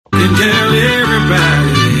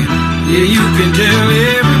you can tell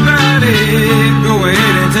everybody. Go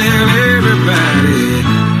ahead and tell everybody.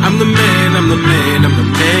 I'm the man, I'm the man, I'm the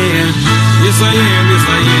man. Yes I am, yes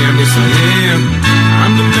I am, yes I am.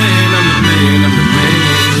 I'm the man, I'm the man, I'm the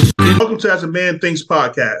man. Welcome to As a Man Thinks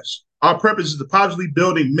podcast. Our purpose is to positively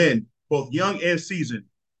building men, both young and seasoned.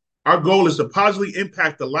 Our goal is to positively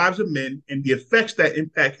impact the lives of men and the effects that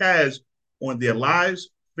impact has on their lives,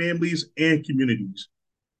 families, and communities.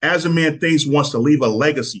 As a Man Thinks wants to leave a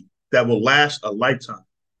legacy that will last a lifetime.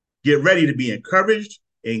 Get ready to be encouraged,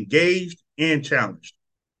 engaged, and challenged.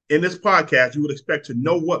 In this podcast, you would expect to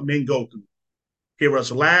know what men go through. Hear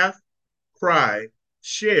us laugh, cry,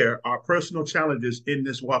 share our personal challenges in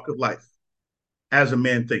this walk of life. As a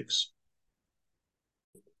Man Thinks.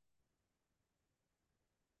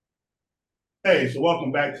 Hey, so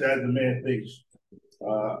welcome back to As a Man Thinks.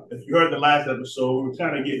 If you heard the last episode, we're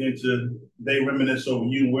kind of getting into They Reminisce Over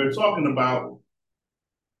You. We're talking about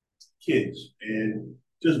kids and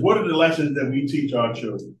just what are the lessons that we teach our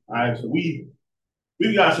children. All right, so we've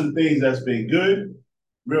got some things that's been good.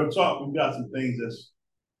 Real talk, we've got some things that's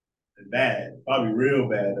been bad, probably real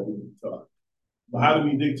bad that we can talk. But how do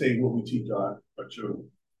we dictate what we teach our children?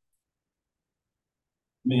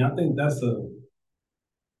 I mean, I think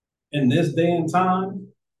in this day and time,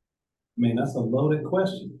 that's a loaded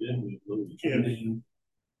question. Yeah.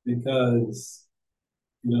 Because,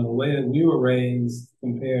 the way that we were raised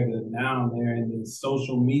compared to now, they're in this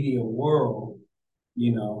social media world,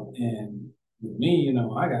 and with me,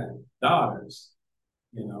 I got daughters,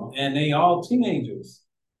 and they all teenagers.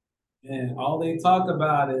 And all they talk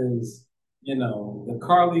about is, the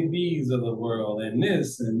Carly B's of the world and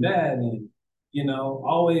this and that, and,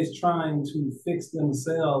 always trying to fix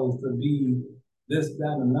themselves to be this,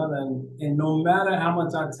 that, and another. And no matter how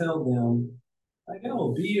much I tell them, like,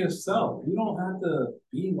 yo, be yourself. You don't have to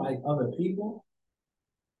be like other people.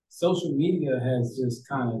 Social media has just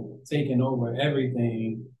kind of taken over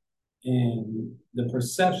everything. And the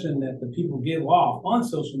perception that the people give off on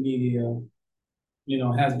social media,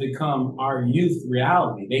 has become our youth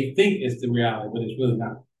reality. They think it's the reality, but it's really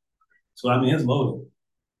not. So, it's loaded.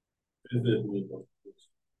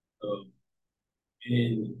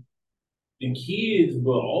 And the kids,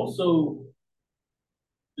 but also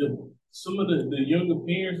some of the younger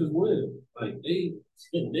parents as well. Like they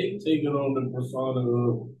taking on the persona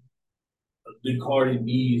of the Cardi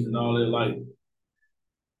B's and all that. Like,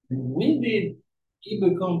 when did it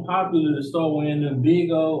become popular to start wearing them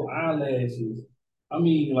big old eyelashes?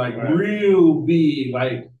 Real big.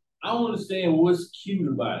 Like, I don't understand what's cute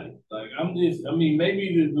about it. Like,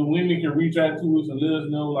 maybe the women can reach out to us and let us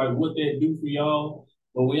know, like, what that do for y'all.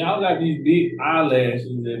 But when y'all got these big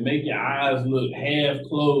eyelashes that make your eyes look half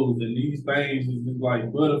closed and these things is just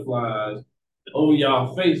like butterflies over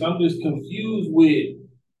y'all face, I'm just confused with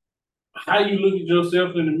how you look at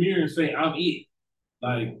yourself in the mirror and say, I'm it.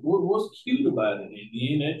 Like, what's cute about it? And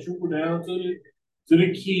then that trickled down to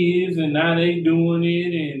the kids, and now they doing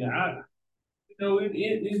it, and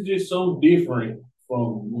it's just so different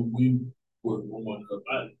from when we were growing up.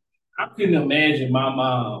 I couldn't imagine my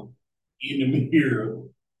mom in the mirror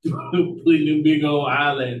putting them big old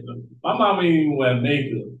eyelashes on. My mom didn't even wear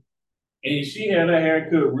makeup, and she had her hair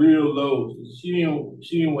cut real low. She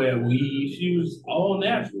didn't wear weave. She was all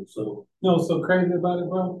natural. So what's so crazy about it,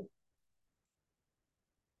 bro?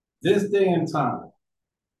 This day and time,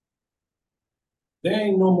 there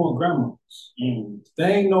ain't no more grandmas.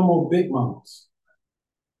 There ain't no more big moms.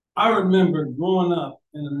 I remember growing up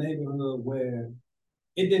in a neighborhood where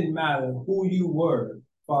it didn't matter who you were as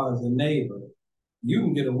far as a neighbor. You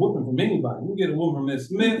can get a whooping from anybody. You can get a whooping from Miss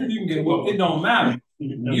Smith. You can get a whooping. It don't matter.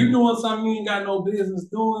 You doing something you ain't got no business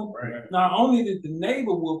doing. Right. Not only did the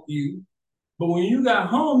neighbor whoop you, but when you got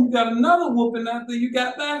home, you got another whooping after you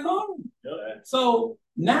got back home. Yeah. So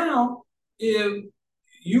now, if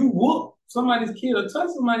you whoop somebody's kid or touch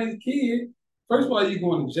somebody's kid, first of all, you're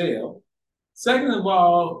going to jail. Second of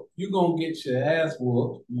all, you're going to get your ass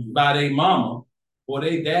whooped by their mama or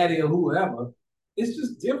their daddy or whoever. It's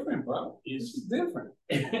just different, bro. It's just different.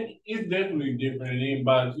 It's definitely different. And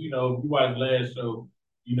anybody, if you watch last show,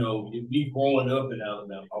 if me growing up in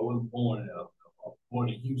Alabama, I wasn't born in Alabama. I was born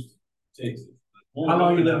in Houston, Texas. How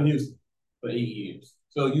long you lived in Houston? For 8 years.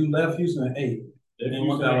 So you left Houston at 8? And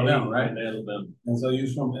went to Alabama, right? Alabama. And so you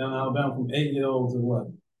was from Alabama from 8 years old to what?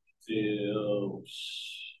 Till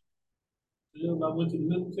I went to the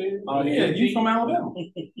military. Oh yeah, you from Alabama.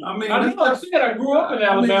 I said I grew up in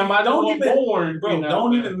Alabama. I don't even born, bro.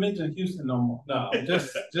 Don't even mention Houston no more. No,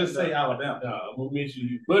 just say Alabama. No, I'm gonna mention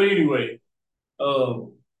you. But anyway,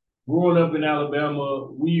 growing up in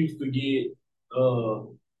Alabama, we used to get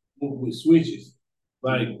with switches.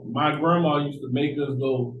 Like my grandma used to make us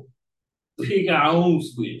go pick our own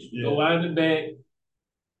switch. Yeah. Go out in the back,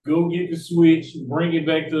 go get the switch, bring it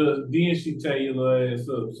back to us, then she tell your little ass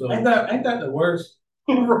up. So ain't that the worst?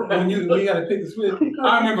 Right. When you gotta pick the switch.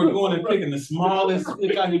 I remember going and picking the smallest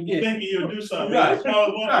switch I could get. Thinking you'll do something. Right. The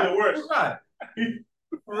smallest one be the worst. Right.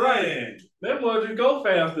 Right. That one just go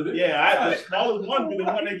faster. The smallest one be the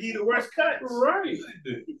one that give you the worst cuts. Right.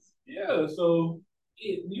 Yeah, so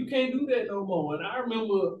you can't do that no more. And I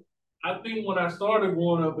remember, I think when I started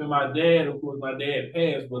growing up, and my dad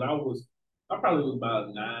passed, but I probably was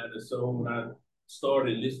about 9 or so when I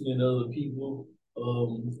started listening to other people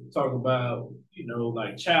talk about,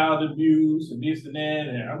 like child abuse and this and that.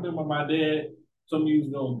 And I remember my dad told me he was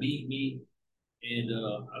gonna beat me, and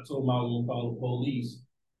I told him I was gonna call the police.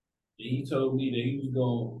 And he told me that he was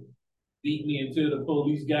gonna beat me until the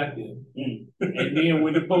police got there. And then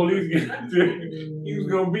when the police got there, he was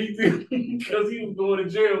gonna beat them because he was going to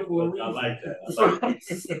jail for a reason. I like that.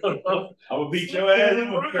 I will beat your ass.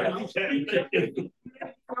 I'm going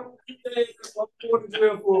to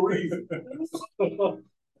jail for a reason.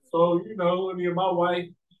 So, and then my wife,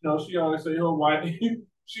 she always say her wife,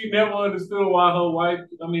 she never understood why why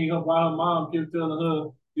her mom kept telling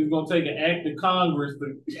her he was gonna take an act of Congress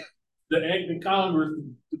to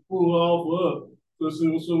pull off of her.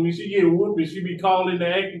 So when she get whooped, she be calling the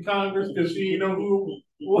act of Congress because she didn't know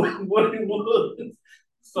what it was.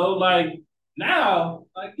 So now,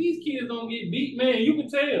 these kids don't get beat, man. You can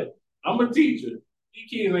tell. I'm a teacher. These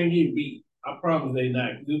kids ain't get beat. I promise they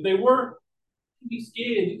not. Because if they were, they'd be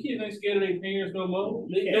scared. These kids ain't scared of their parents no more.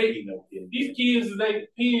 These kids is their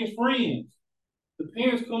parents' friends. The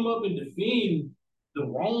parents come up and defend the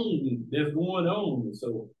wrong that's going on.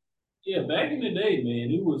 So yeah, back in the day, man,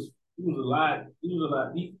 it was a lot.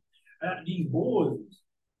 These boys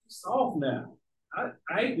soft now. I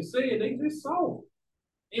hate to say it, they just soft.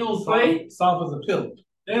 They don't play. Soft as a pillow.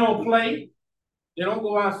 They don't play. They don't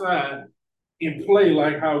go outside and play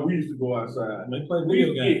like how we used to go outside. They play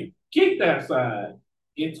video games. Kicked outside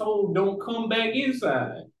and told don't come back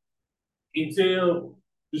inside until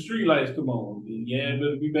the street lights come on. And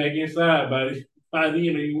better be back inside by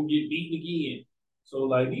then or you will get beaten again. So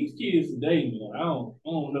these kids today, man, I don't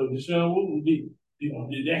know. Deshaun, what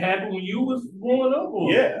did that happen when you was growing up?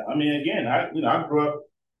 Or? Yeah, I mean, again, I grew up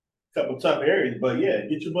a couple of tough areas, but yeah,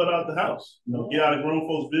 get your butt out the house. Get out of grown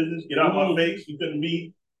folks' business. Get out my face. You couldn't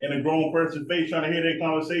be in a grown person's face trying to hear their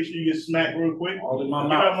conversation. You get smacked real quick. All in my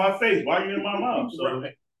mouth. Get out of my face. Why are you in my mouth? So,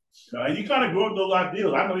 and you kind of grow up those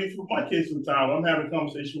ideals. I know even with my kids sometimes, I'm having a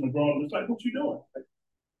conversation with grown. It's like, what you doing?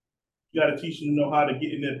 You got to teach them to know how to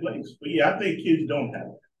get in their place. But yeah, I think kids don't have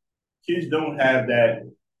that. Kids don't have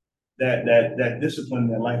that discipline in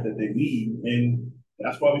their life that they need, and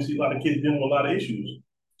that's why we see a lot of kids dealing with a lot of issues.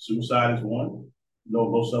 Suicide is one.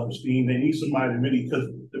 Low self-esteem. They need somebody to really, because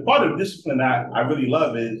the part of discipline that I really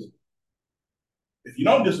love is if you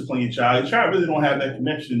don't discipline your child really don't have that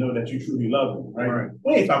connection to know that you truly love them, right?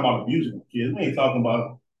 We ain't talking about abusing kids. We ain't talking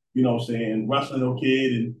about, wrestling no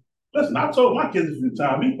kid. And listen, I told my kids a few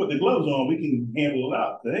times, we put the gloves on, we can handle it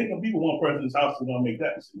out. There ain't gonna be one person's house that's gonna make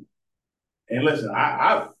that decision. And listen,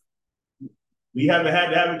 we haven't had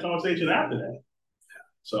to have a conversation after that.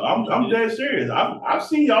 So I'm dead serious. I've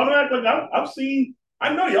seen y'all act like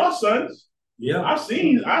I know y'all sons. Yeah. I've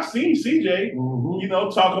seen CJ,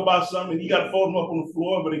 talk about something and you got to fold them up on the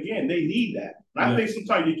floor. But again, they need that. And I think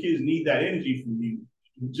sometimes your kids need that energy from you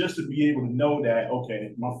just to be able to know that,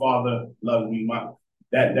 okay, my father loved me.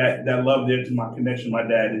 That love there to my connection, my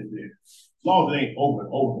dad is there. As long as it ain't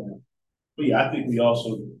over. But yeah, I think we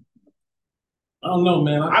also I don't know,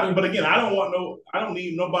 man. But again, I don't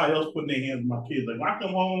need nobody else putting their hands on my kids. Like when I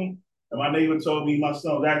come home and my neighbor told me my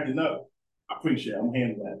son's acting up, I appreciate it. I'm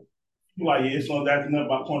handling that. You like, yeah, his son's acting up,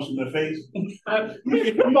 I punch him in the face.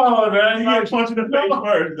 Come on, man. You got punched in the face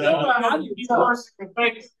first. I need to be punched in the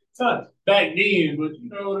face touch back then, but you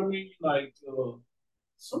know what I mean?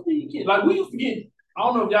 Some of you kids, we used to get, I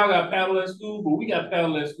don't know if y'all got paddle at school, but we got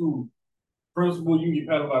paddle at school. Principal, you get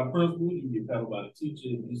paddled by the principal, you get paddled by the teacher.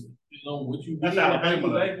 What you That's did.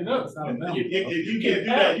 Alabama. Acting up. You can't do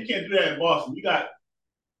that. You can't do that in Boston. You got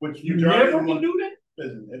what you never can do that.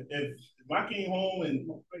 Listen, if I came home and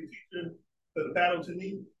my teacher put a paddle to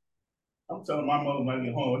me, I'm telling my mother when I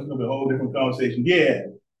get home, it's gonna be a whole different conversation. Yeah,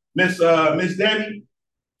 Miss Debbie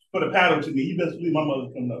put a paddle to me. You best believe my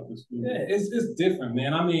mother's coming up to school. Yeah, it's different,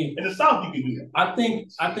 man. I mean, in the South you can do that. I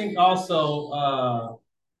think also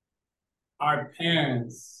our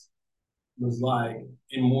parents was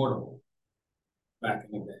immortal back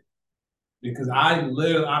in the day. Because I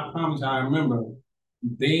promise you, I remember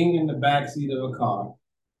being in the backseat of a car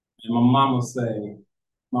and my mama say,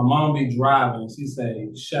 My mom be driving and she say,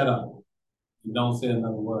 shut up. And don't say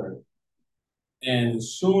another word. And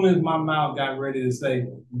as soon as my mouth got ready to say,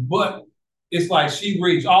 but it's like she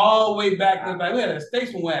reached all the way back to like, we had a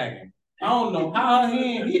station wagon. I don't know how her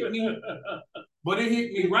hand hit me, but it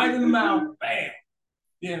hit me right in the mouth, bam.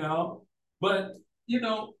 You know, but you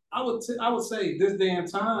know, I would say this day and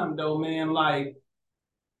time though, man, like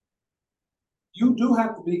you do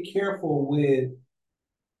have to be careful with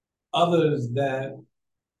others that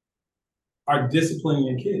are disciplining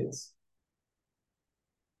your kids.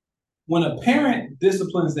 When a parent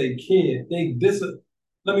disciplines their kid,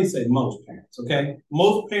 let me say most parents, okay?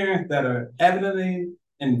 Most parents that are evidently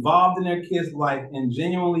involved in their kids' life and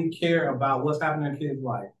genuinely care about what's happening in their kids'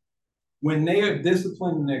 life, when they are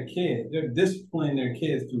disciplining their kids, they're disciplining their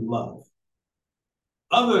kids through love.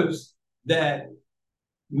 Others that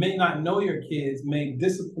may not know your kids may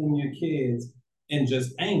discipline your kids in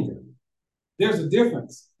just anger. There's a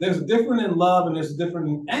difference. There's a difference in love and there's a difference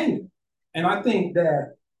in anger. And I think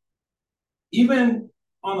that even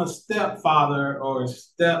on a stepfather or a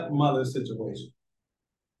stepmother situation,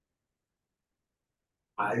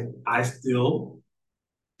 I still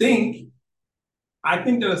think that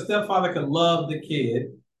a stepfather can love the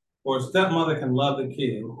kid or a stepmother can love the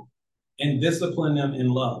kid and discipline them in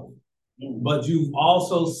love. But you've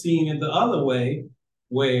also seen it the other way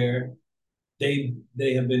where they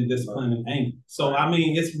have been disciplined in anger. So, I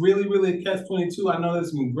mean, it's really, really a catch-22. I know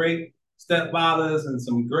there's some great stepfathers and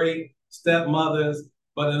some great stepmothers,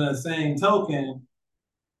 but in the same token,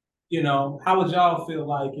 you know, how would y'all feel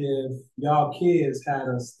like if y'all kids had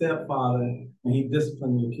a stepfather and he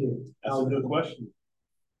disciplined your kids? That's a good question.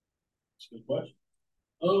 That's a good question.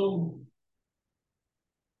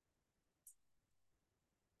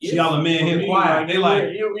 See all the men here quiet. They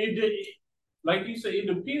like you said, it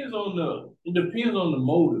depends on the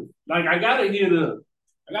motive. Like I gotta hear the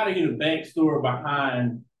backstory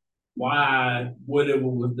behind why whatever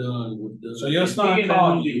was done was done. So your son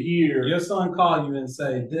called you. Your son called you and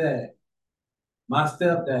say, Dad, my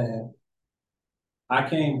stepdad, I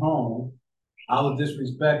came home, I was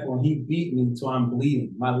disrespectful and he beat me till I'm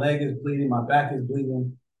bleeding. My leg is bleeding, my back is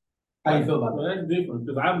bleeding. How you feel about that? That's different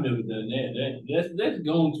because I've never done that. That's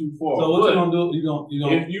going too far. So what you gonna do?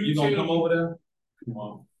 You gonna come over there? Come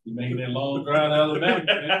on, you making that long drive to Alabama.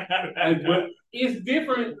 But it's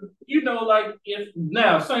different, you know. Like if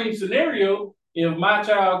now same scenario, if my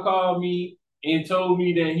child called me and told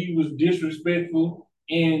me that he was disrespectful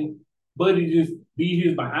and Buddy just beat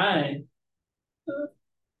his behind,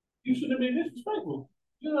 you shouldn't have been disrespectful.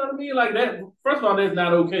 You know what I mean? Like that. First of all, that's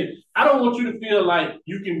not okay. I don't want you to feel like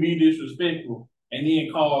you can be disrespectful and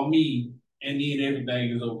then call me and then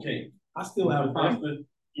everything is okay. I still have a problem.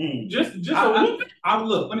 Just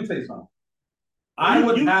look. Let me tell you something. I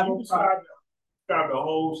would have a describe the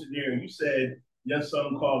whole scenario. You said your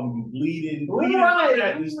son called you bleeding. Right.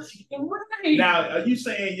 Now, are you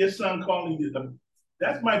saying your son calling you?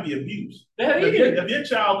 That might be abuse. If your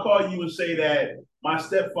child call you and say that my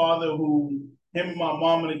stepfather, who him and my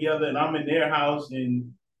mom are together, and I'm in their house,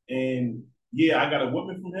 and yeah, I got a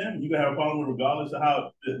whooping from him. You gonna have a problem with regardless of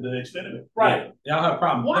how the extent of it. Right. Y'all have a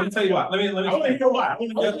problem. Let me tell you why. Let me. I want to hear why.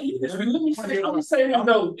 Let me say this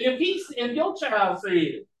though. If your child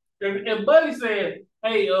said, if Buddy said,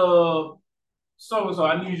 hey, so and so,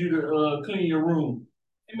 I need you to clean your room.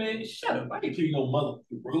 Hey man, shut up. I can clean your mother's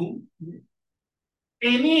room. And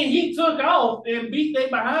then he took off and beat they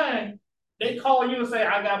behind. They call you and say,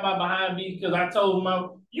 I got my behind beat because I told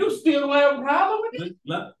them you still don't have a problem with it?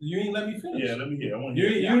 You ain't let me finish. Yeah, let me hear.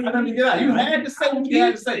 You let me get out. You had to say what you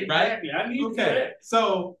had to say, right? I need to say that.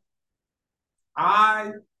 So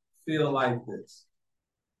I feel like this.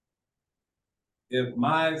 If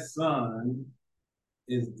my son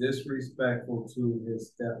is disrespectful to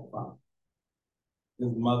his stepfather, his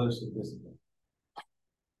mother should discipline.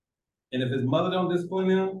 And if his mother don't discipline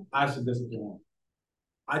him, I should discipline him.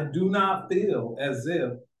 I do not feel as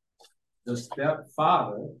if the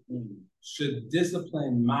stepfather should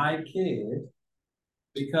discipline my kid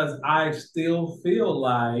because I still feel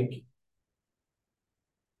like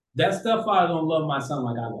that stepfather don't love my son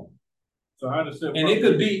like I love him. So how does and it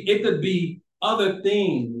could be other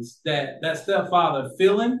things that stepfather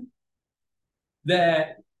feeling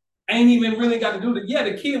that ain't even really got to do with it. Yeah,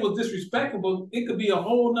 the kid was disrespectful, but it could be a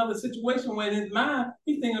whole nother situation where in his mind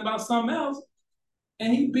he's thinking about something else.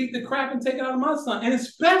 And he beat the crap and take it out of my son. And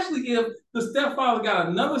especially if the stepfather got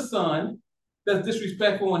another son that's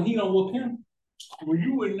disrespectful and he don't whoop him. Well,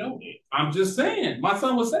 you wouldn't know that. I'm just saying. My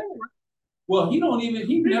son was saying, well, he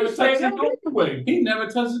never touched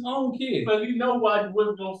his own kid. But you know why he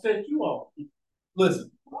wasn't going to set you off. Listen,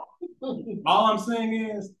 All I'm saying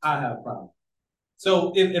is I have a problem.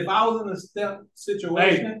 So if I was in a step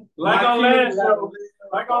situation, Hey, like on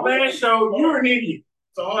last show, you're an idiot.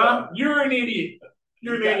 So You're an idiot.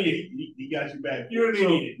 You're an idiot. He got you back. You're an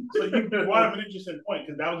idiot. So you brought up an interesting point,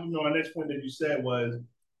 because that was my next point that you said was,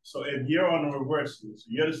 so if you're on the reverse, so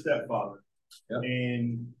you're the stepfather,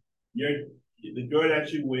 and the girl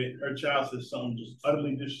that you with, her child says something just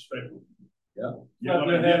utterly disrespectful. You're Slap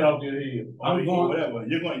your head off your head. Whatever.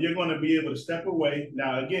 You're going to be able to step away.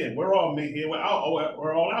 Now, again, we're all men here. We're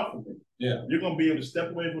all out for it. Yeah. You're going to be able to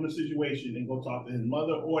step away from the situation and go talk to his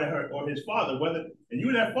mother or his father. And you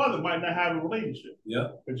and that father might not have a relationship. Yeah.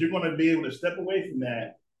 But you're going to be able to step away from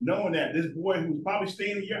that, knowing that this boy who's probably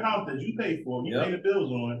staying in your house that you pay for, you pay the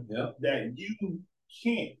bills on, that you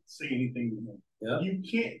can't say anything to him. You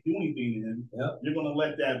can't do anything to him. You're going to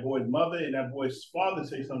let that boy's mother and that boy's father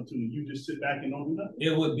say something to him. You just sit back and don't do nothing.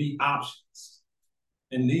 It would be options.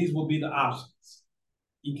 And these will be the options.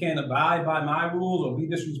 He can't abide by my rules or be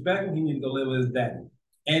disrespectful. He needs to go live with his daddy.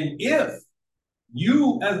 And if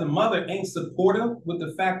you as a mother ain't supportive with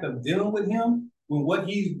the fact of dealing with him, with what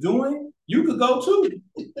he's doing, you could go too.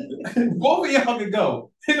 Both of y'all could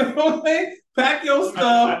go. You know what I'm saying? Pack your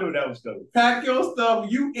stuff. I knew that was good. Pack your stuff,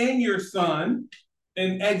 you and your son,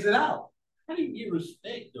 and exit out. How do you get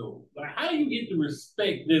respect though? Like, how do you get the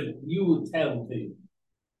respect that you were talented?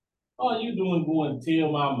 All you doing going to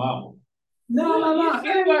tell my mama. No. It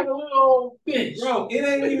ain't like a little old bitch. Bro, it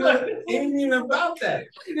ain't even about that.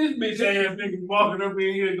 This bitch ass nigga walking up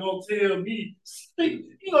in here gonna tell me.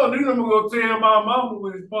 You gonna do them gonna tell my mama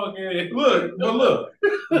with his punk ass. Look,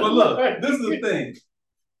 this is the thing.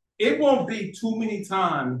 It won't be too many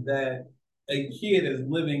times that a kid is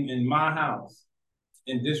living in my house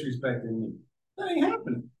and disrespecting me. That ain't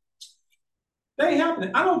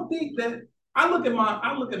happening. I don't think that. I look at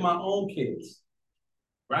my own kids,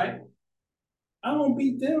 right? I don't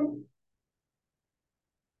beat them.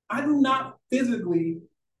 I do not physically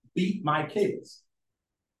beat my kids.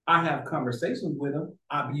 I have conversations with them.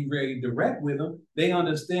 I be very direct with them. They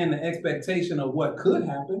understand the expectation of what could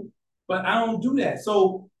happen, but I don't do that.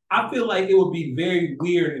 So I feel like it would be very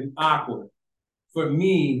weird and awkward for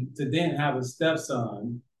me to then have a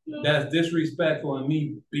stepson that's disrespectful and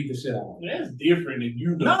me beat the shit out of him. That's different if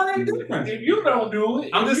you don't. No, it ain't different. If you don't do it,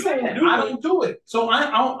 I'm just saying, I don't do it. So I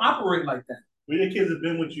don't operate like that. Well, your kids have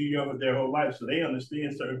been with you their whole life, so they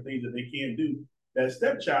understand certain things that they can't do. That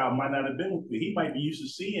stepchild might not have been with you. He might be used to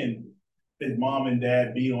seeing his mom and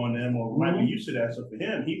dad beat on them, or might be used to that. So for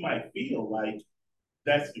him, he might feel like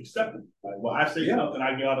that's acceptable. Like, well, I say something,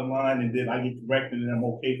 I get out of line, and then I get corrected, and I'm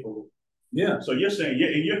okay for it. Yeah. So you're saying,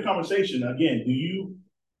 in your conversation, again, do you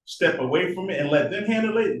step away from it and let them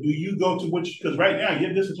handle it? Do you go to because right now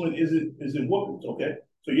your discipline isn't whoopings, okay?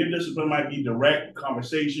 So your discipline might be direct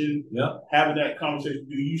conversation, having that conversation.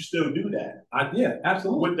 Do you still do that? Yeah,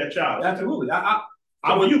 absolutely. With that child? Absolutely.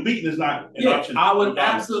 So you beating is not an option. I would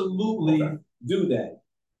absolutely do that.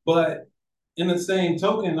 But in the same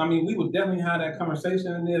token, I mean, we would definitely have that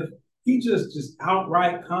conversation. And if he just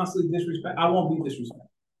outright constantly disrespect, I won't be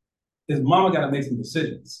disrespectful. His mama got to make some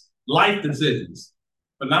decisions, life decisions,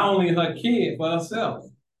 but not only her kid, but herself.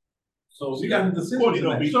 So she got the decisions.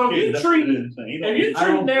 So if you're treating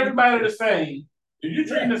everybody the same, if you're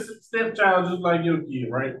treating the stepchild just like your kid,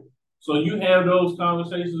 right? So you have those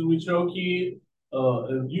conversations with your kid.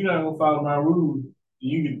 If you're not gonna follow my rules,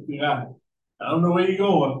 you can get out. I don't know where you're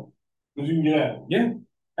going, but you can get out. Yeah,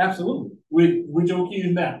 absolutely. With your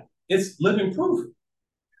kids now, it's living proof.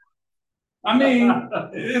 I mean,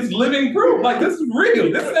 it's living proof. Like, this is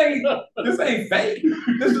real. This ain't fake.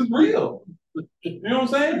 This is real. You know what I'm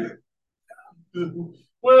saying?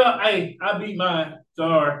 Well, I beat mine.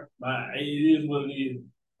 Sorry, it is what it is.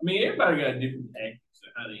 I mean, everybody got different tactics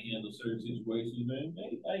and how they handle certain situations, man.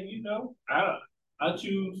 Hey, you know, I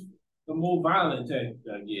choose the more violent tactic,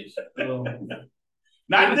 I guess.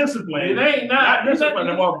 Not discipline. It ain't not discipline.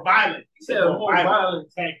 The more violent. He said a more violent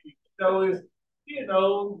tactic. So it's,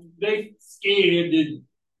 they scared that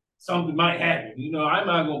something might happen. I'm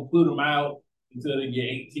not gonna put them out until they get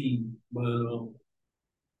 18, but.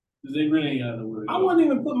 They really ain't got to worry. I wouldn't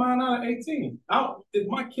even put mine out at 18. If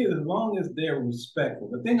my kids, as long as they're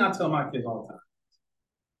respectful, the thing I tell my kids all the time,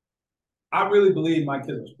 I really believe my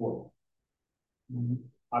kids are spoiled.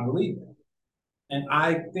 I believe that. And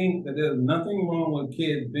I think that there's nothing wrong with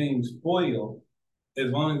kids being spoiled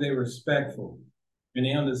as long as they're respectful and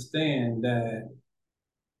they understand that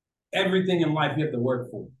everything in life you have to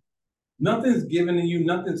work for. Nothing's given to you,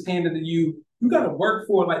 nothing's handed to you. You got to work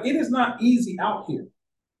for it. Like, it is not easy out here.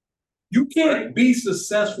 You can't be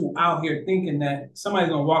successful out here thinking that somebody's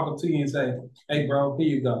gonna walk up to you and say, "Hey, bro, here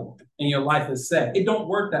you go," and your life is set. It don't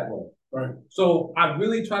work that way. Right. So I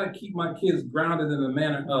really try to keep my kids grounded in the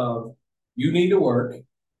manner of, you need to work.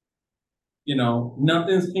 You know,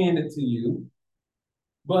 nothing's handed to you.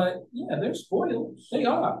 But yeah, they're spoiled. They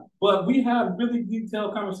are. But we have really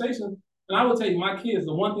detailed conversations. And I will tell you, my kids,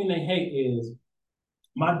 the one thing they hate is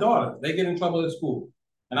my daughter. They get in trouble at school.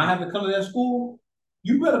 And I have to come to that school.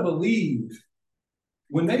 You better believe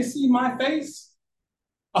when they see my face,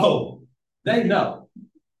 oh, they know.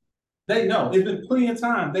 They know. It's been plenty of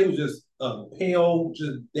times they was just a pale,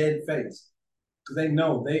 just dead face. Because they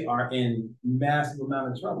know they are in massive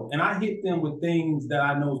amount of trouble. And I hit them with things that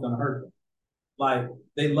I know is going to hurt them. Like,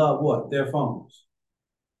 they love what? Their phones.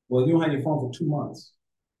 Well, you don't have your phone for 2 months.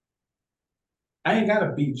 I ain't got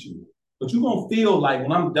to beat you. But you're going to feel like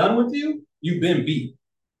when I'm done with you, you've been beat.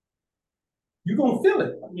 You're going to feel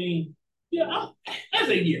it. I mean, yeah, as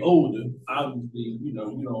they get older, obviously, you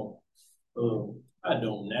know, I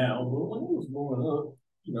don't now, but when I was growing up,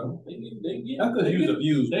 you know, they get That's because you was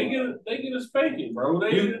abused. They get a spanking, bro.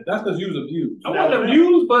 That's because you was abused. I wasn't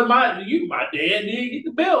abused, but my dad did get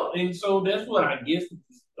the belt, and so that's what I guess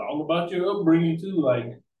it's all about your upbringing too.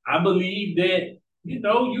 Like, I believe that, you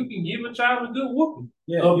know, you can give a child a good whooping.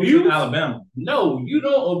 Yeah, abuse in Alabama. No, you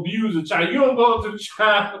don't abuse a child. You don't go up to the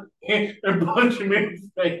child and punch him in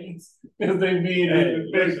the face because they being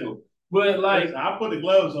disrespectful. But like, listen, I put the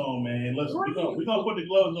gloves on, man. Listen, we're gonna put the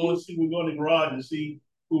gloves on and see. We're going to the garage and see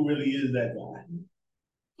who really is that guy.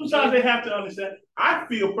 Sometimes they have to understand. I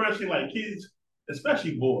feel personally like kids,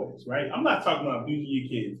 especially boys, right? I'm not talking about abusing your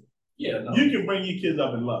kids. Yeah, no. You can bring your kids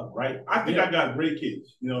up in love, right? I think I got great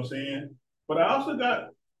kids, you know what I'm saying? But I also got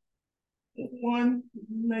one,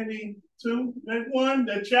 maybe two, maybe one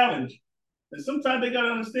that challenge. And sometimes they got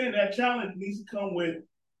to understand that challenge needs to come with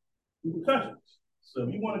repercussions. So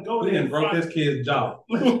if you want to go there, and broke this kid's jaw.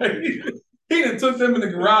 He done took them in the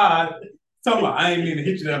garage. Talking about, I ain't mean to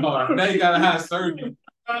hit you that hard. Now you gotta have surgery.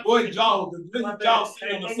 Boy, jaw sitting on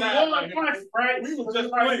the side. Right? We was just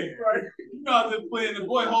playing. Right? You know, I was just playing. The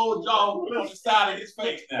boy whole jaw on the side of his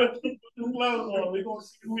face now. Put the gloves on. We're gonna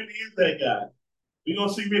see who really is that guy. We're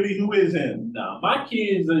gonna see really who is him. Nah, my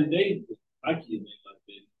kids ain't like that.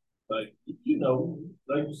 Like, you know,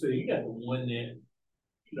 like you said, you got the one that,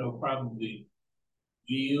 you know, probably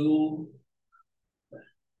will.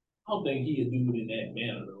 I don't think he'll do it in that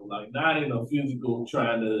manner though. Like, not in a physical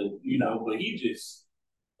trying to, you know, but he just,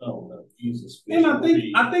 I don't know, use a special.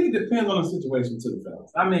 And I think it depends on the situation too,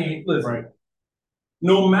 fellas. I mean, listen, right.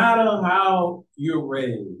 No matter how you're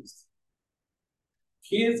raised,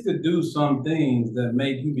 kids could do some things that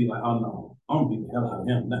make you be like, oh no, I'm gonna beat the hell out of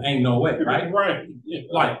him. There ain't no way, right? Right. Yeah.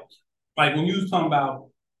 Like when you was talking about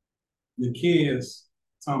the kids,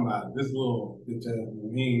 talking about this little bitch,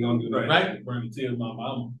 he ain't gonna do that, right? Bring the tears my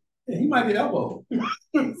mama. Yeah, he might get elbowed. You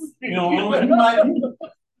know,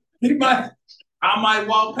 he might. I might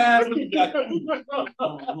walk past him and be like,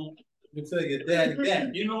 you tell your daddy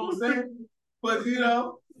that. You know what I'm saying? But you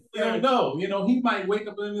know, you don't know. You know, he might wake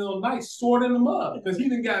up in the middle of the night sorting him up because he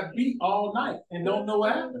done got beat all night and don't know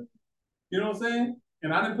what happened. You know what I'm saying?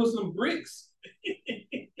 And I done put some bricks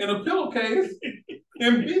in a pillowcase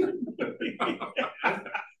and beat him.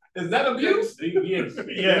 Is that abuse? Yes.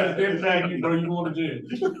 Yeah, exactly, bro. You going to jail.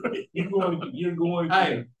 You're going to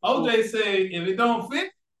Hey, OJ said if it don't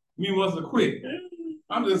fit, you must have quit.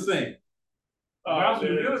 I'm just saying.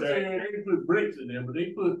 They put bricks in there, but they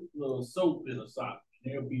put soap in a sock.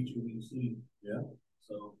 They'll beat you when you sleep. Yeah.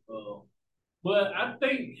 So, but I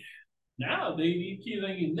think nowadays these kids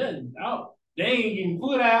ain't getting nothing out. They ain't getting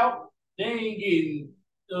put out. They ain't getting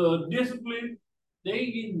disciplined. They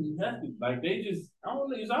ain't getting nothing. Like, they just, I don't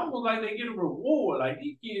know, it's almost like they get a reward. Like,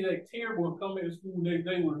 these kids are terrible and come into school next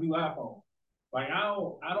day with a new iPhone. Like, I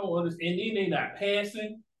don't understand. And then they not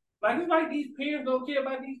passing. Like, it's like these parents don't care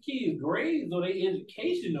about these kids' grades or their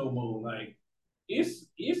education no more. Like, it's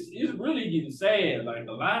really getting sad. Like,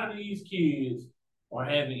 a lot of these kids are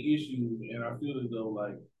having issues, and I feel as though,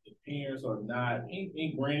 like, the parents are not,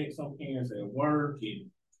 and granted, some parents at work, and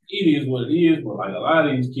it is what it is, but like a lot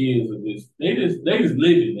of these kids are they just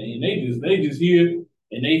living, man. They just here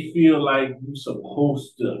and they feel like you're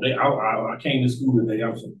supposed to. I came to school today.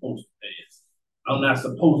 I'm supposed to pass. I'm not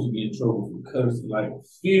supposed to get in trouble for cursing. Like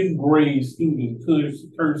 5th grade students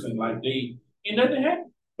cursing like and nothing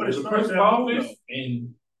happened. But it's the principal office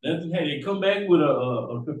and nothing happened. They come back with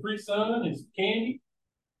a Capri Sun and some candy.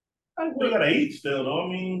 They gotta eat still, though. I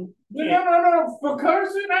mean, no. For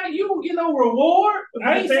cursing, you don't get no reward.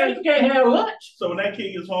 I ain't saying you can't have lunch. So when that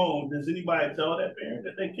kid gets home, does anybody tell that parent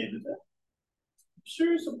that kid is that?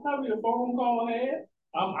 Sure, it's probably a phone call had.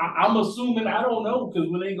 I'm assuming, I don't know, because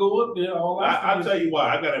when they go up there, I'll tell you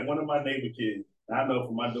why. I got one of my neighbor kids. I know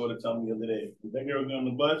from my daughter telling me the other day, if that girl get on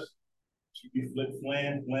the bus, she be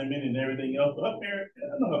flamming and everything else. But her parents,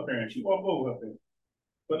 I know her parents, she walk over her parents.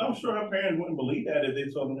 But I'm sure her parents wouldn't believe that if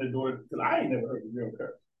they told them their daughter, because I ain't never heard the girl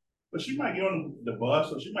curse. But she might get on the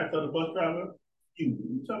bus, or she might tell the bus driver,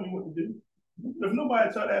 you tell me what to do. If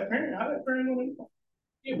nobody tell that parent, how that parent know anything?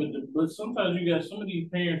 Yeah, but sometimes you got some of these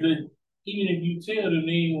parents that even if you tell them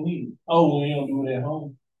they ain't gonna hear. Oh, they don't do it at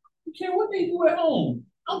home. You care what they do at home.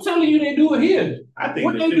 I'm telling you, they do it here. I think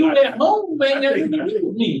what they do at home, man, that's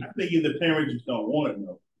with me. I think if the parents just don't want to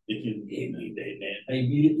know, they can. That may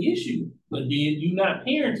be the issue, but then you not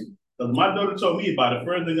parenting. Because my daughter told me about it.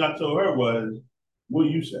 First thing I told her was, "What do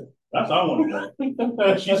you say?" That's all I want to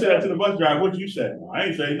know. She said that to the bus driver. What you say? I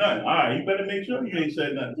ain't say nothing. All right, you better make sure you ain't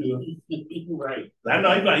said nothing to her. Right. I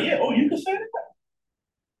know he's like, yeah. Oh, you can say that.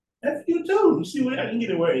 That's you too. You see what I can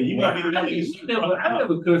get away. You might be the one. I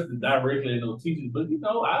never cursed directly at no teachers, but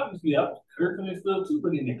obviously I was cursing and stuff too.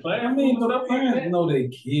 But in the class, I mean, the parents know their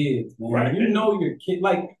kids, man. Right. You know your kid.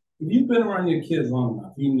 Like if you've been around your kids long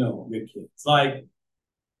enough, you know your kids. Like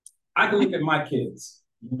I can look at my kids,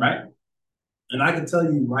 right? And I can tell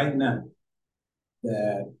you right now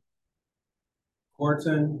that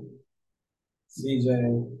Horton,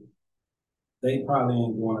 CJ, they probably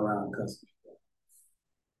ain't going around cussing.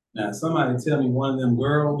 Now, somebody tell me one of them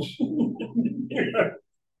girls,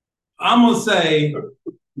 I'm gonna say,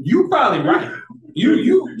 you probably right.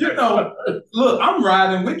 You know, look, I'm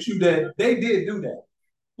riding with you that they did do that.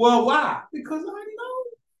 Well, why? Because I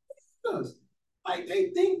know, like they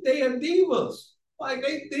think they are divas. Like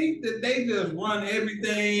they think that they just run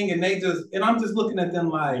everything, and I'm just looking at them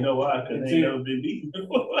like, you know why? Because they never been beaten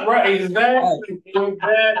before. Right, exactly.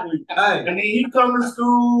 Hey. And then you come to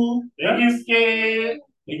school, they get scared,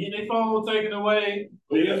 they get their phone taken away.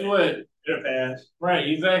 But guess what? They're pass. Right,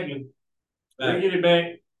 exactly. They get it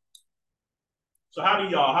back. So how do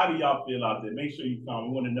y'all feel out there? Make sure you come.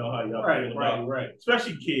 We want to know how y'all feel about, right.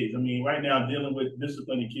 Especially kids. I mean, right now dealing with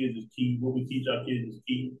disciplining kids is key. What we teach our kids is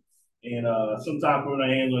key. And sometimes putting our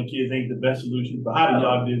hands on kids ain't the best solution. But how do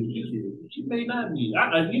y'all deal with your kids? It may not be.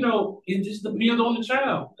 It just depends on the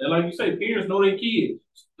child. And like you say, parents know their kids.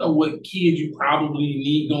 Know what kid you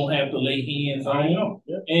probably gonna have to lay hands on.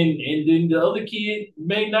 Yeah. And then the other kid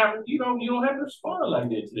may not. You don't have to respond like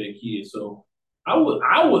that to that kid. So I would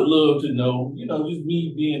love to know. Just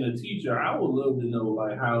me being a teacher, I would love to know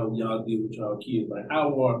like how y'all deal with y'all kids. Like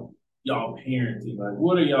how are y'all parenting? Like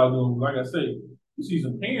what are y'all doing? Like I say. You see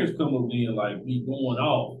some parents come up there and like be going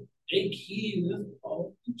off. They kids is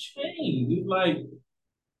off the chain. It's like,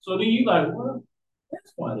 so then you like, well,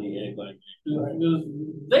 that's why they act like that. Because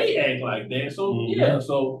they act like that. So yeah,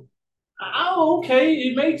 so okay,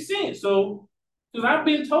 it makes sense. So because I've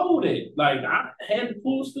been told that. Like I had to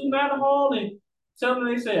pull a student out of the hall and tell them,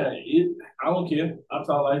 they say, I don't care. I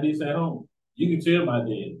talk like this at home. You can tell my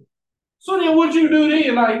dad. So then what you do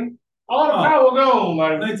then? Like all the power gone.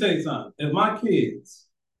 Like, let me tell you something. If my kids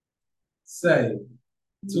say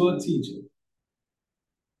to a teacher,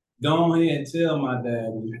 go ahead and tell my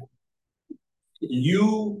daddy,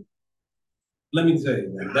 let me tell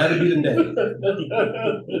you, man, that'll be the day.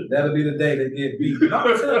 That'll be the day they get beat.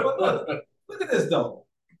 Look at this though.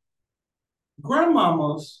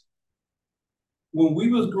 Grandmamas, when we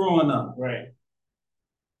was growing up, right,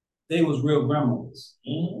 they was real grandmothers.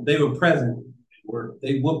 Mm-hmm. They were present.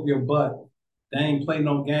 They whoop your butt. They ain't play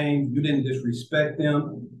no games. You didn't disrespect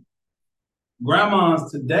them.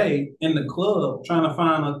 Grandmas today in the club trying to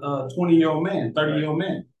find a 20-year-old man, 30-year-old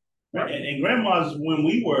man. Right. And grandmas, when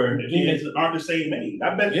we were kids, aren't the same age.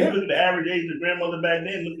 I bet you look at the average age of grandmother back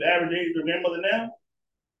then, look at the average age of grandmother now.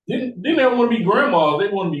 Didn't they want to be grandmas? They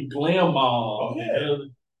want to be grandmas. Oh,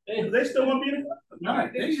 yeah. They still want to be in the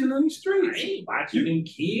right. They in the streets. I ain't watching them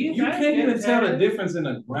kids. You can't even tell the difference in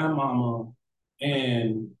a grandmama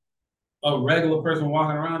and a regular person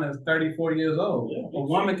walking around that's 30, 40 years old. Yeah, a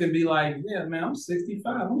woman can be like, yeah, man, I'm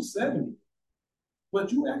 65, I'm 70.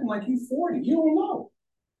 But you acting like you 40. You don't know.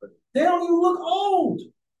 They don't even look old.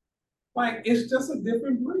 Like, it's just a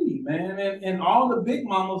different breed, man. And all the big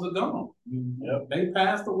mamas are gone. Yep. They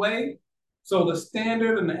passed away. So the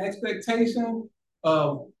standard and the expectation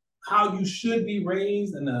of how you should be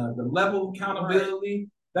raised and the level of accountability,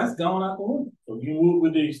 that's gone out the window. So you move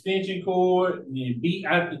with the extension cord and you beat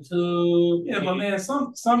out the tub. Yeah, but man,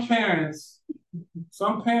 some parents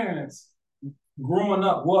growing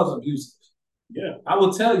up was abusive. Yeah. I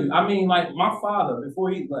will tell you. I mean, like my father, before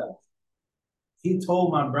he left, he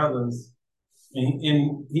told my brothers,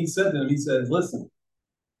 and he said to them, he says, listen,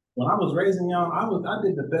 when I was raising y'all, I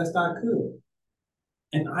did the best I could.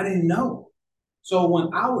 And I didn't know. So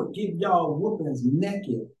when I would give y'all whoopings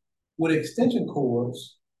naked with extension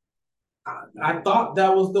cords, I thought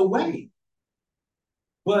that was the way.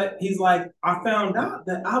 But he's like, I found out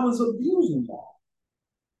that I was abusing y'all.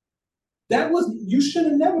 You should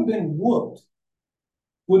have never been whooped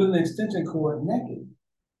with an extension cord naked.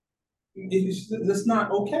 That's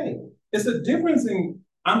not okay. It's a difference in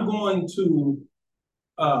I'm going to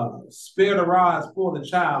spare the rods for the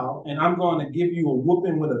child, and I'm going to give you a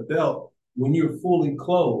whooping with a belt when you're fully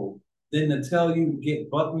clothed, than to tell you to get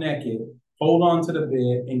buck naked, hold on to the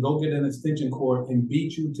bed, and go get an extension cord and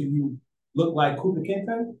beat you till you look like Kuta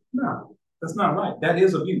Kinte? No, that's not right. That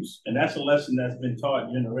is abuse. And that's a lesson that's been taught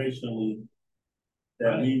generationally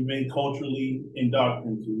that we've been culturally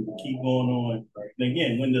indoctrinated to keep going on. Right? And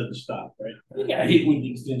again, when does it stop, right? You got hit with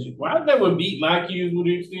the extension cord. I never beat my kids with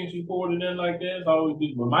the extension cord and then like that. It's always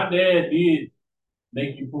been, but my dad did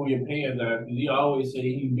make you pull your pants out because he always said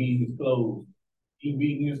he beat his clothes. He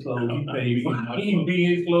beat his clothes, he paid for. He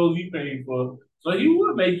beat his clothes, he paid for. So he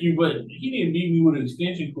would make you, but he didn't beat me with an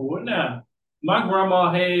extension cord. Now, my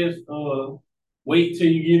grandma has wait till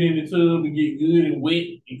you get in the tub and get good and wet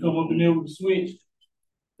and come up in there with the switch.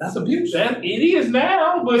 That's abuse. It is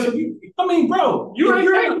now, but I mean, bro, you ain't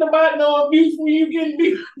thinking about no abuse when you getting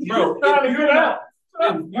beat. Bro, trying to get out.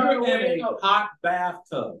 If you're in a hot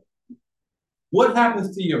bathtub, what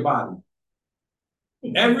happens to your body?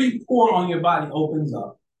 Every pore on your body opens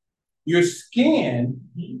up. Your skin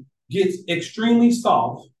gets extremely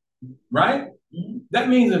soft, right? That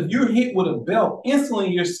means if you're hit with a belt, instantly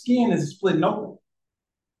your skin is splitting open.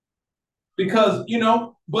 Because,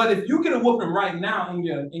 but if you get a whooping right now in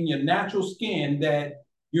your natural skin that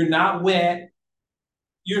you're not wet,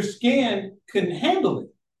 your skin can handle it.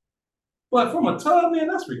 But from a tub, man,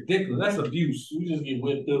 that's ridiculous. That's abuse. You just get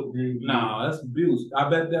whipped up real good. Nah, that's abuse. I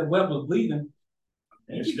bet that web was bleeding.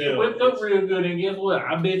 And you get whipped up real good, and guess what?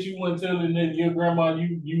 I bet you weren't telling that your grandma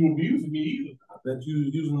you abusing me either. I bet you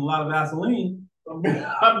was using a lot of Vaseline.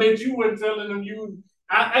 I bet you weren't telling them you.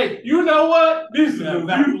 Hey, you know what? This is a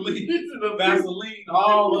Vaseline. This is a Vaseline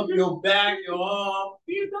all up your back, your arm.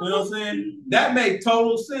 You know what I'm saying? That made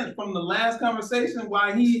total sense from the last conversation.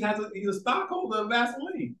 Why he's a stockholder of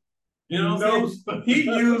Vaseline. You know what I'm saying? He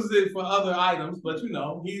used it for other items, but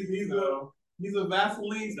he's a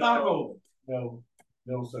Vaseline stockholder.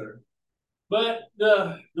 No, sir. But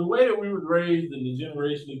the way that we were raised and the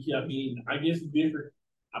generation of kids, I mean, I guess it's different.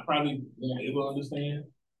 I probably won't ever understand,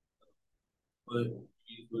 but it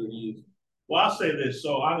is what it is. Well, I'll say this.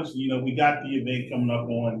 So honestly, we got the event coming up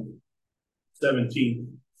on 17th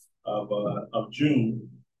of June.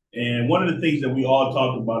 And one of the things that we all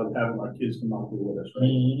talked about is having our kids come out here with us, right?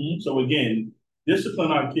 Mm-hmm. So again,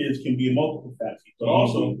 discipline our kids can be in multiple facets, but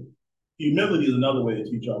also humility is another way to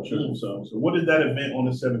teach our children. So what did that event on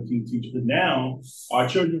the 17th teach? Because now our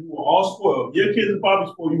children who are all spoiled. Your kids are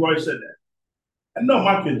probably spoiled. You already said that. I know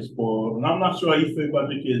my kids are spoiled, and I'm not sure how you feel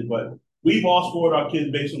about your kids, but we've all spoiled our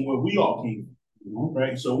kids based on where we all came from,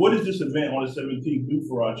 right? So what does this event on the 17th do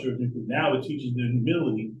for our children? Because now it teaches them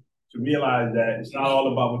humility to realize that it's not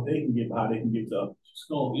all about what they can get, but how they can get to others.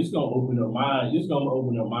 It's gonna open up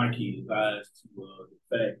my kids' eyes to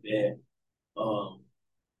the fact that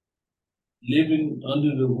living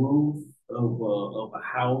under the roof of a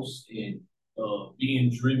house and being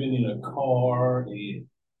driven in a car and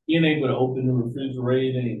being able to open the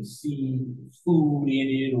refrigerator and see food in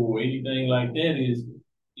it or anything like that is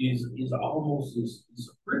almost it's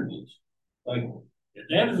a privilege. Like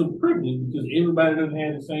that is a privilege because everybody doesn't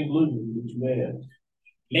have the same luxury that you have.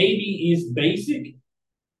 Maybe it's basic,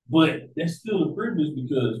 but that's still a privilege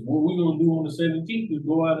because what we're gonna do on the 17th is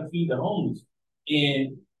go out and feed the homeless.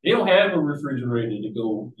 And they don't have a refrigerator to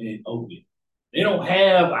go and open. They don't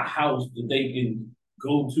have a house that they can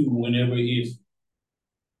go to whenever it's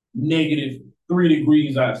 -3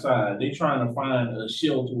 degrees outside. They're trying to find a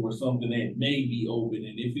shelter or something that may be open.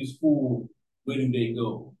 And if it's full, where do they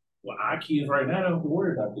go? Well, our kids right now don't have to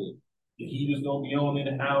worry about that. The heater's going to be on in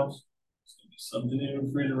the house. There's going to be something in the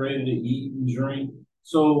refrigerator to eat and drink.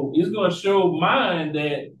 So it's going to show mine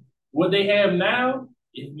that what they have now,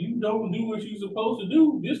 if you don't do what you're supposed to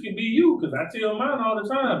do, this can be you. Because I tell mine all the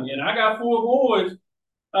time. And I got 4 boys.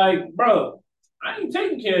 Like, bro, I ain't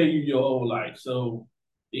taking care of you your whole life. So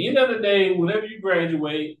at the end of the day, whenever you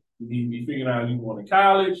graduate, you need to be figuring out if you want to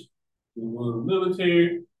college, you want to the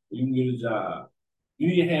military, you can get a job. You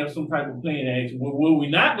need to have some type of plan of action. What we're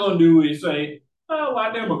not going to do is say, oh,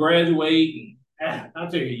 I never graduate. I'll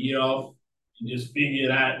take a year off and just figure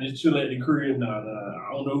it out, just chill at the crib. No,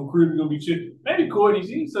 I don't know who crib is going to be chill. Maybe Courtney,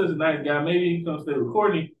 he's such a nice guy. Maybe he's going to stay with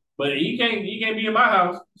Courtney. But he can't be in my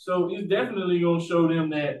house. So it's definitely gonna show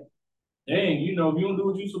them that, dang, you know, if you don't do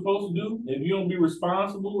what you're supposed to do, if you don't be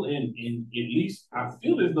responsible, and at least I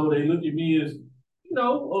feel as though they look at me as, you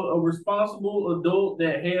know, a responsible adult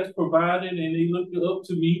that has provided, and they look up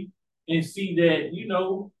to me and see that, you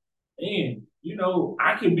know, man, you know,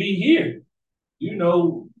 I can be here, you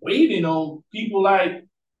know, waiting on people like,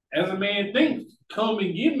 as a man thinks, come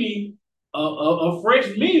and give me a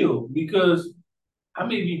fresh meal, because I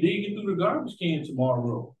may be digging through the garbage can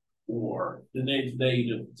tomorrow or the next day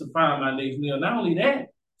to find my next meal. Not only that,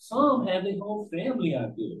 some have their whole family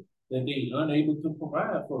out there that they unable to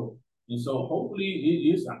provide for. And so hopefully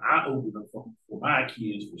it is an eye opener for my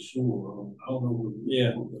kids for sure. I don't know what.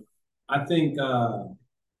 Yeah. I think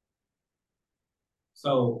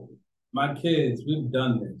so my kids, we've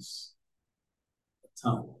done this a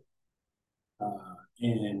ton.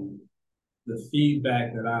 And the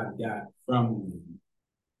feedback that I got from them,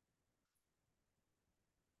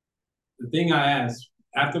 the thing I asked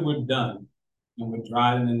after we're done and we're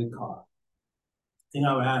driving in the car, the thing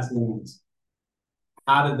I would ask them is,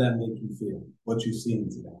 how did that make you feel, what you've seen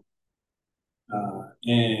today?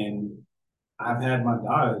 And I've had my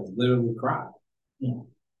daughters literally cry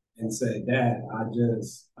and say, Dad,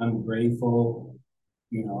 I'm grateful.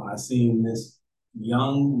 You know, I seen this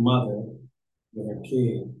young mother with her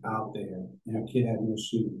kid out there, and her kid had no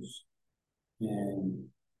shoes. And,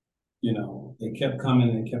 you know, they kept coming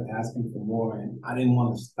and kept asking for more, and I didn't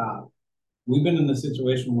want to stop. We've been in a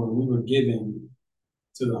situation where we were giving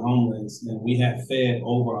to the homeless, and we had fed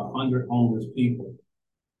over 100 homeless people.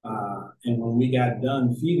 And when we got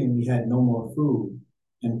done feeding, we had no more food.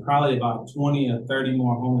 And probably about 20 or 30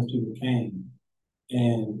 more homeless people came.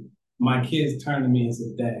 And my kids turned to me and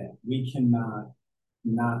said, Dad, we cannot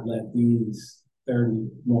not let these 30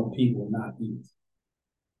 more people not eat.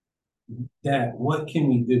 Dad, what can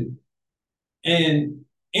we do? And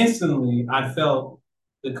instantly I felt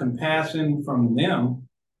the compassion from them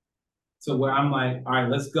to where I'm like, all right,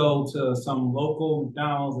 let's go to some local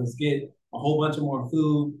McDonald's, let's get a whole bunch of more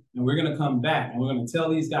food, and we're gonna come back and we're gonna tell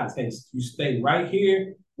these guys, hey, you stay right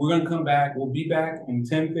here, we're gonna come back, we'll be back in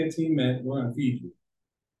 10, 15 minutes, we're gonna feed you.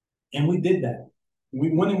 And we did that.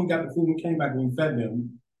 We went and we got the food, we came back and we fed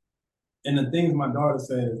them. And the things my daughter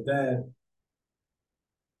said is, Dad,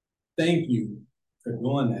 thank you for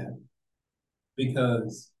doing that,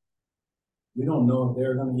 because we don't know if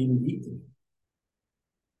they're gonna even eat today.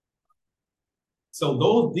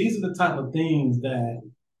 So these are the type of things that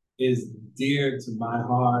is dear to my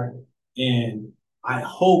heart, and I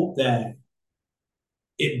hope that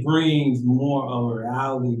it brings more of a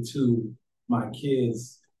reality to my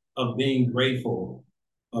kids of being grateful,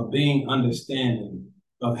 of being understanding,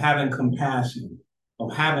 of having compassion,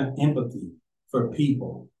 of having empathy for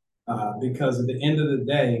people. Because at the end of the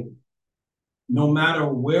day, no matter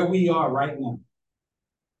where we are right now,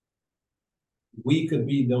 we could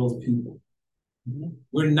be those people.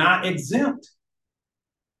 We're not exempt.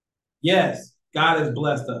 Yes, God has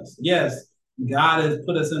blessed us. Yes, God has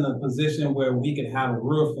put us in a position where we can have a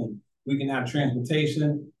roof and we can have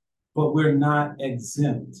transportation, but we're not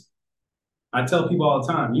exempt. I tell people all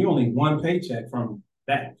the time, you're only one paycheck from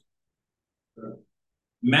that.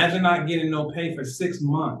 Imagine not getting no pay for 6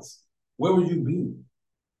 months. Where would you be?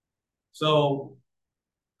 So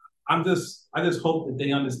I just hope that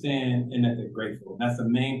they understand and that they're grateful. That's the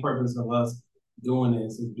main purpose of us doing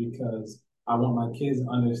this, is because I want my kids to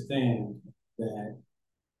understand that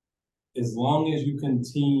as long as you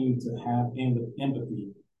continue to have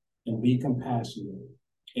empathy and be compassionate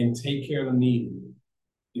and take care of the needy,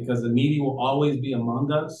 because the needy will always be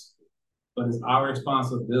among us, but it's our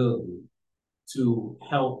responsibility to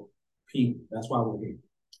help people. That's why we're here.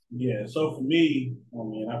 Yeah, so for me,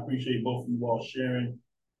 I appreciate both of you all sharing.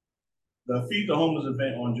 The Feed the Homeless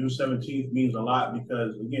event on June 17th means a lot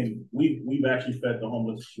because, again, we've actually fed the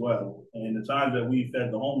homeless as well. And the times that we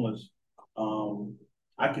fed the homeless,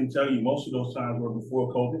 I can tell you most of those times were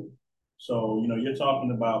before COVID. So, you know, you're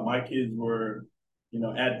talking about my kids were, you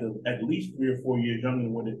know, at least 3 or 4 years younger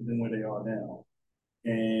than where they are now.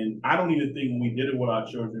 And I don't even think when we did it with our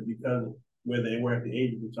children, because where they were at the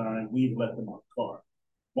age of the time, we let them out the car.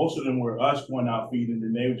 Most of them were us going out feeding,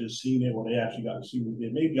 and they were just seeing it, or they actually got to see what they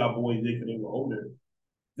did. Maybe our boys did because they were older.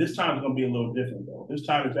 This time it's going to be a little different, though. This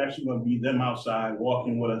time it's actually going to be them outside,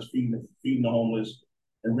 walking with us, feeding the homeless,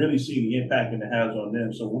 and really seeing the impact that it has on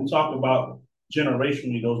them. So when we talk about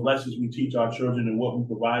generationally, those lessons we teach our children and what we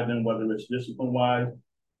provide them, whether it's discipline-wise,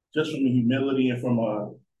 just from the humility and from a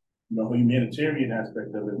humanitarian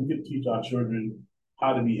aspect of it, we get to teach our children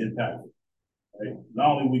how to be impactful. Right?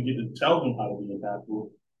 Not only we get to tell them how to be impactful,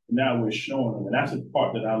 Now we're showing them. And that's the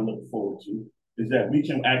part that I look forward to, is that we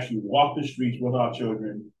can actually walk the streets with our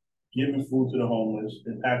children, giving food to the homeless,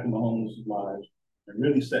 impacting the homeless' lives, and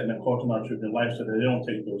really setting a course in our children's life so that they don't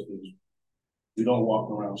take those things. We don't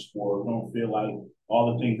walk around spoiled. We don't feel like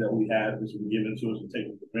all the things that we have is given to us and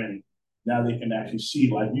taken for granted. Now they can actually see,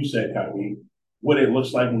 like you said, Kyrie, what it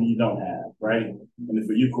looks like when you don't have, right? And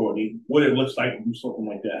for you, Courtney, what it looks like to do something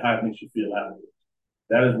like that, how it makes you feel afterwards.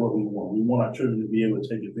 That is what we want. We want our children to be able to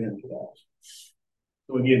take advantage of that.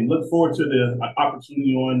 So again, look forward to the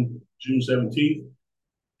opportunity on June 17th.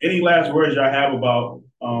 Any last words y'all have about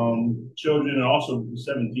children and also the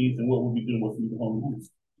 17th and what we'll be doing with Feed the Homeless?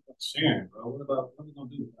 Sharing, bro. What are we gonna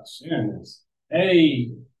do about sharing this?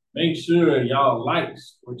 Hey, make sure y'all like,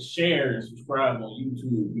 share, and subscribe on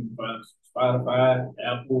YouTube. You can find us on Spotify,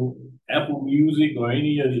 Apple Music, or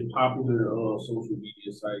any of the popular social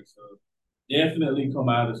media sites. Definitely come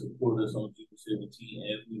out and support us on June 17th,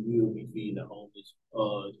 as we will be feeding the homeless.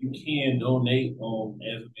 You can donate on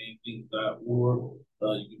asamanthinks.org.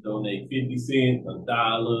 You can donate 50 cents,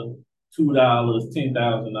 $1, $2,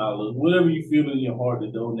 $10,000, whatever you feel in your heart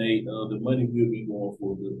to donate. The money will be going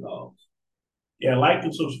for a good cause. Yeah, like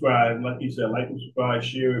and subscribe. Like you said, like and subscribe,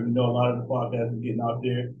 share it. We know a lot of the podcasts are getting out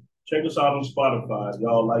there. Check us out on Spotify. If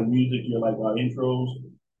y'all like music, you like our intros.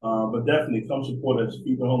 But definitely come support us.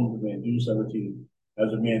 Feed the Homeless event, June 17th,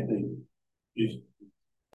 as a man thing. Peace.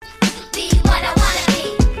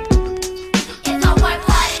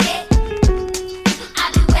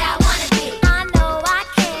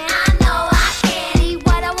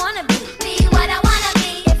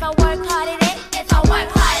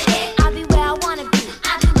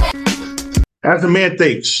 As a Man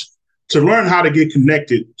Thinks, to learn how to get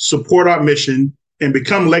connected, support our mission, and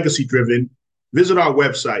become legacy driven, visit our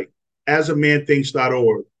website,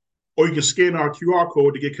 asamanthinks.org, or you can scan our QR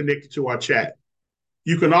code to get connected to our chat.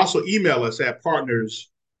 You can also email us at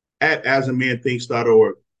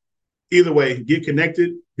partners@asamanthinks.org. Either way, get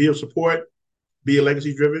connected, be of support, be a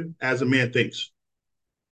legacy driven, As a Man Thinks.